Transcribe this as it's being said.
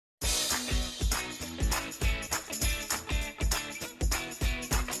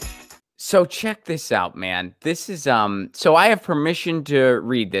So check this out, man. This is so I have permission to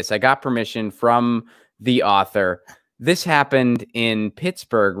read this. I got permission from the author. This happened in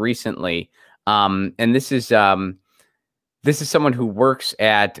Pittsburgh recently. And this is someone who works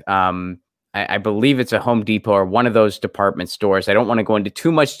at I believe it's a Home Depot or one of those department stores. I don't want to go into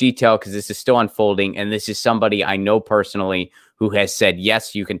too much detail because this is still unfolding. And this is somebody I know personally who has said,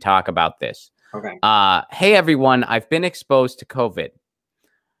 yes, you can talk about this. Okay. Hey, everyone, I've been exposed to COVID.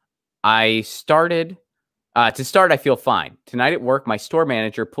 I started, I feel fine. Tonight at work, my store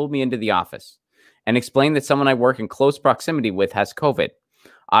manager pulled me into the office and explained that someone I work in close proximity with has COVID.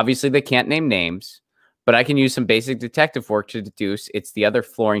 Obviously, they can't name names, but I can use some basic detective work to deduce it's the other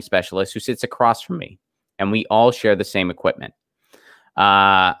flooring specialist who sits across from me, and we all share the same equipment.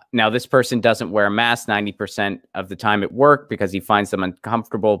 Now, this person doesn't wear a mask 90% of the time at work because he finds them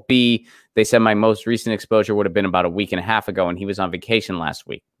uncomfortable. B, they said my most recent exposure would have been about a week and a half ago, and he was on vacation last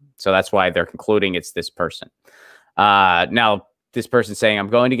week. So that's why they're concluding it's this person. Now, this person's saying, I'm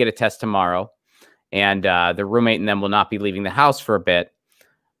going to get a test tomorrow, and the roommate and them will not be leaving the house for a bit.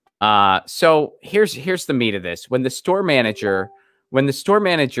 So here's the meat of this. When the store manager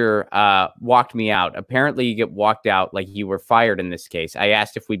walked me out, apparently you get walked out like you were fired in this case. I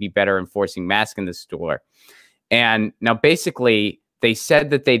asked if we'd be better enforcing masks in the store. And now basically they said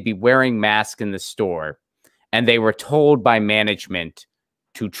that they'd be wearing masks in the store, and they were told by management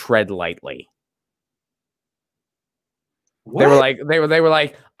to tread lightly. What? They were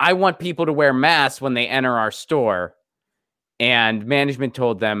like, I want people to wear masks when they enter our store. And management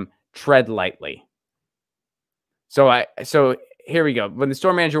told them, tread lightly. So here we go. When the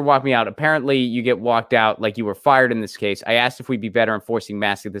store manager walked me out, apparently you get walked out like you were fired in this case. I asked if we'd be better enforcing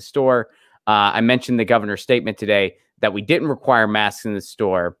masks at the store. I mentioned the governor's statement today that we didn't require masks in the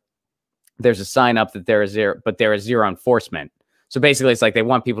store. There's a sign up that there is zero enforcement. So basically it's like they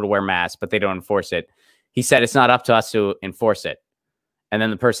want people to wear masks, but they don't enforce it. He said it's not up to us to enforce it. And then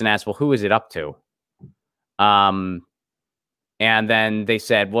the person asked, well, who is it up to? And then they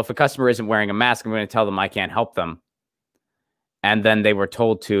said, well, if a customer isn't wearing a mask, I'm going to tell them I can't help them. And then they were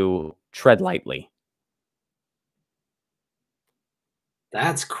told to tread lightly.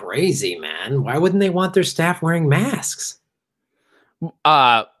 That's crazy, man. Why wouldn't they want their staff wearing masks?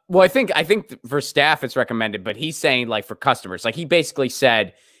 Well, I think for staff it's recommended, but he's saying like for customers, like he basically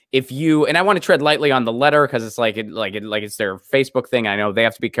said, if you, and I want to tread lightly on the letter because it's like it's their Facebook thing. I know they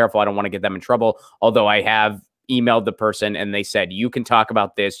have to be careful. I don't want to get them in trouble. Although I have emailed the person and they said, you can talk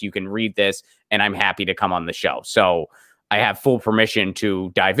about this, you can read this, and I'm happy to come on the show. So I have full permission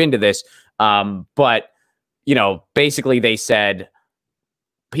to dive into this. But, you know, basically they said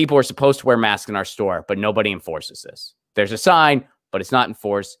people are supposed to wear masks in our store, but nobody enforces this. There's a sign, but it's not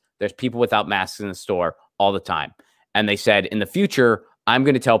enforced. There's people without masks in the store all the time. And they said, in the future, I'm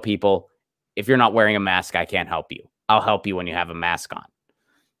going to tell people, if you're not wearing a mask, I can't help you. I'll help you when you have a mask on.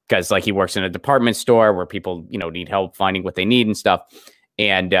 Because like he works in a department store where people, you know, need help finding what they need and stuff.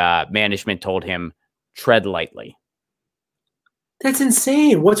 And management told him, tread lightly. That's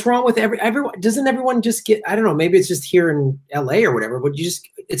insane. What's wrong with everyone? Doesn't everyone just get, I don't know, maybe it's just here in LA or whatever, but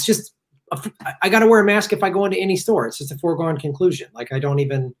it's just, I got to wear a mask if I go into any store. It's just a foregone conclusion. Like I don't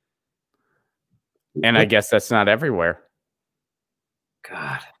even. And I guess that's not everywhere.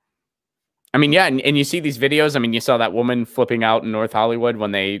 God. I mean, yeah, and you see these videos. I mean, you saw that woman flipping out in North Hollywood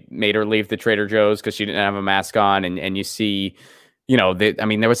when they made her leave the Trader Joe's because she didn't have a mask on. And you see, you know, I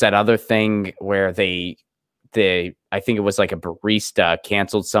mean, there was that other thing where I think it was like a barista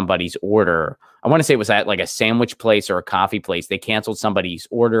canceled somebody's order. I want to say it was at like a sandwich place or a coffee place. They canceled somebody's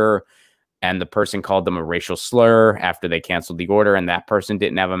order and the person called them a racial slur after they canceled the order, and that person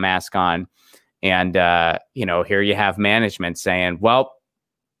didn't have a mask on. And, you know, here you have management saying, well,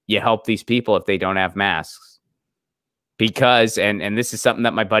 you help these people if they don't have masks. Because, and this is something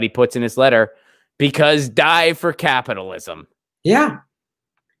that my buddy puts in his letter, because die for capitalism. Yeah.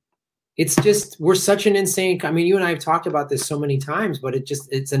 It's just, we're such an insane, I mean, you and I have talked about this so many times, but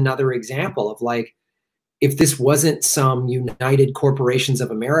it's another example of like, if this wasn't some United Corporations of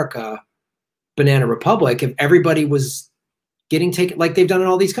America, Banana Republic, if everybody was getting taken, like they've done in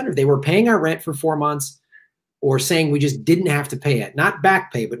all these countries, they were paying our rent for 4 months or saying we just didn't have to pay it, not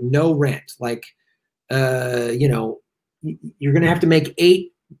back pay, but no rent. Like, you know, you're going to have to make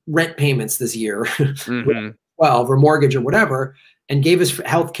 8 rent payments this year, 12 or mortgage or whatever, and gave us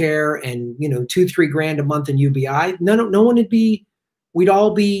healthcare and, you know, $2-3 grand a month in UBI. No one would be, we'd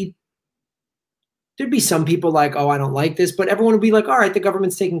all be, there'd be some people like, oh, I don't like this, but everyone would be like, all right, the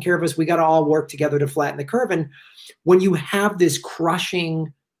government's taking care of us. We got to all work together to flatten the curve. And when you have this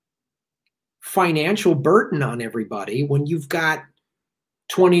crushing financial burden on everybody, when you've got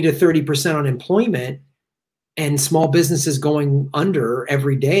 20 to 30% unemployment and small businesses going under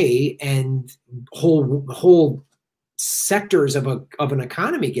every day and whole sectors of an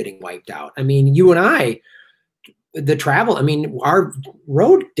economy getting wiped out. I mean, you and I, the travel, I mean, our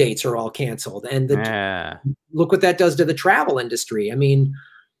road dates are all canceled, and look what that does to the travel industry. I mean,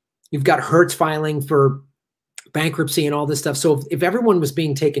 you've got Hertz filing for bankruptcy and all this stuff. So if everyone was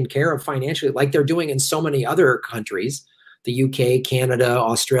being taken care of financially, like they're doing in so many other countries, the UK, Canada,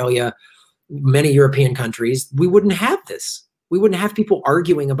 Australia, many European countries, we wouldn't have this. We wouldn't have people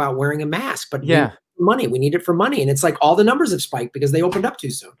arguing about wearing a mask, but yeah, we need it for money. And it's like all the numbers have spiked because they opened up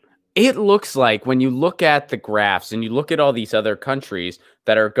too soon. It looks like when you look at the graphs and you look at all these other countries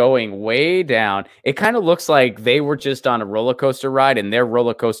that are going way down, it kind of looks like they were just on a roller coaster ride and their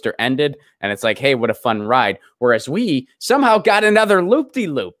roller coaster ended. And it's like, hey, what a fun ride. Whereas we somehow got another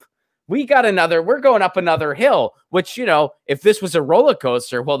loop-de-loop. We're going up another hill, which, you know, if this was a roller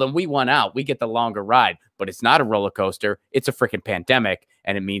coaster, well, then we won out. We get the longer ride, but it's not a roller coaster. It's a freaking pandemic,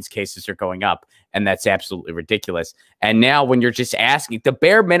 and it means cases are going up, and that's absolutely ridiculous. And now when you're just asking, the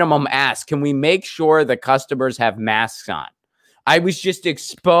bare minimum ask, can we make sure the customers have masks on? I was just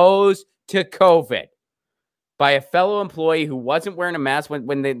exposed to COVID by a fellow employee who wasn't wearing a mask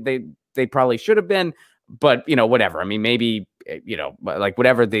when they probably should have been, but, you know, whatever. I mean, maybe, you know, like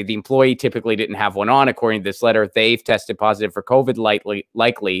whatever, the employee typically didn't have one on. According to this letter, they've tested positive for COVID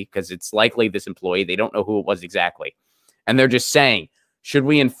likely because it's likely this employee. They don't know who it was exactly. And they're just saying, should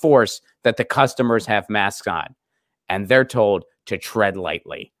we enforce that the customers have masks on? And they're told to tread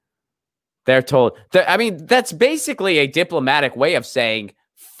lightly. They're told that, I mean, that's basically a diplomatic way of saying,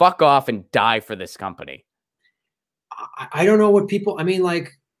 fuck off and die for this company. I don't know what people, I mean,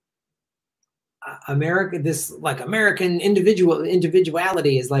 like, American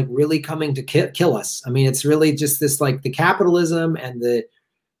individuality is like really coming to kill us. I mean, it's really just this, like the capitalism and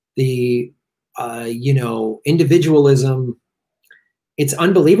the you know, individualism. It's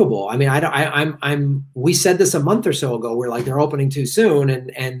unbelievable. I mean, we said this a month or so ago. We're like, they're opening too soon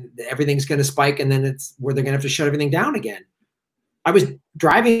and everything's going to spike. And then it's where they're going to have to shut everything down again. I was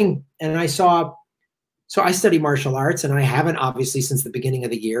driving and I saw, so I study martial arts, and I haven't obviously since the beginning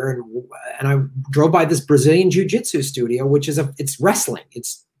of the year. And I drove by this Brazilian jiu-jitsu studio, which is it's wrestling.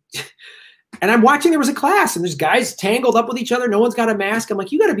 And I'm watching, there was a class and there's guys tangled up with each other. No one's got a mask. I'm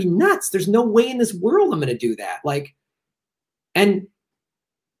like, you got to be nuts. There's no way in this world I'm going to do that. Like, and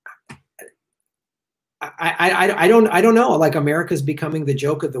I don't know. Like, America's becoming the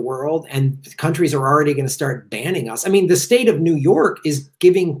joke of the world, and countries are already going to start banning us. I mean, the state of New York is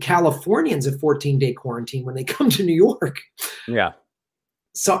giving Californians a 14-day quarantine when they come to New York. Yeah.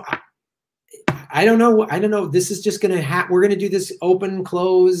 So I don't know. I don't know. This is just going to we're going to do this open,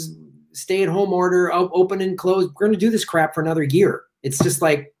 close, stay at home order, open and close. We're going to do this crap for another year. It's just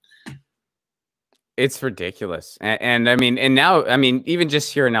like, it's ridiculous. And I mean, and now, I mean, even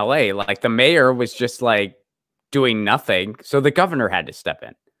just here in LA, like the mayor was just like doing nothing. So the governor had to step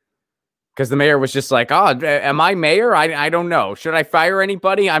in because the mayor was just like, oh, am I mayor? I don't know. Should I fire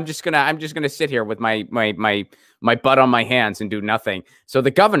anybody? I'm just going to sit here with my butt on my hands and do nothing. So the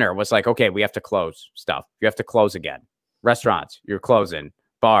governor was like, okay, we have to close stuff. You have to close again. Restaurants, you're closing.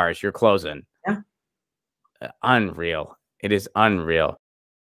 Bars, you're closing. Yeah. Unreal. It is unreal.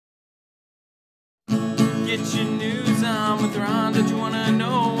 Get your news on with Ron. Don't you want to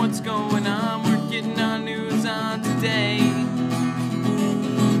know what's going on? We're getting our news on today.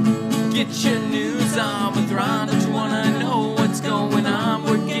 Get your news on with Ron. Don't you want to know what's going on?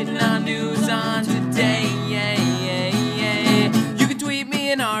 We're getting our news on today. Yeah, yeah, yeah. You can tweet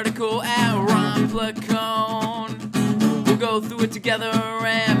me an article at Ron Placone. We'll go through it together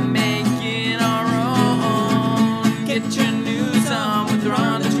and make it our own. Get your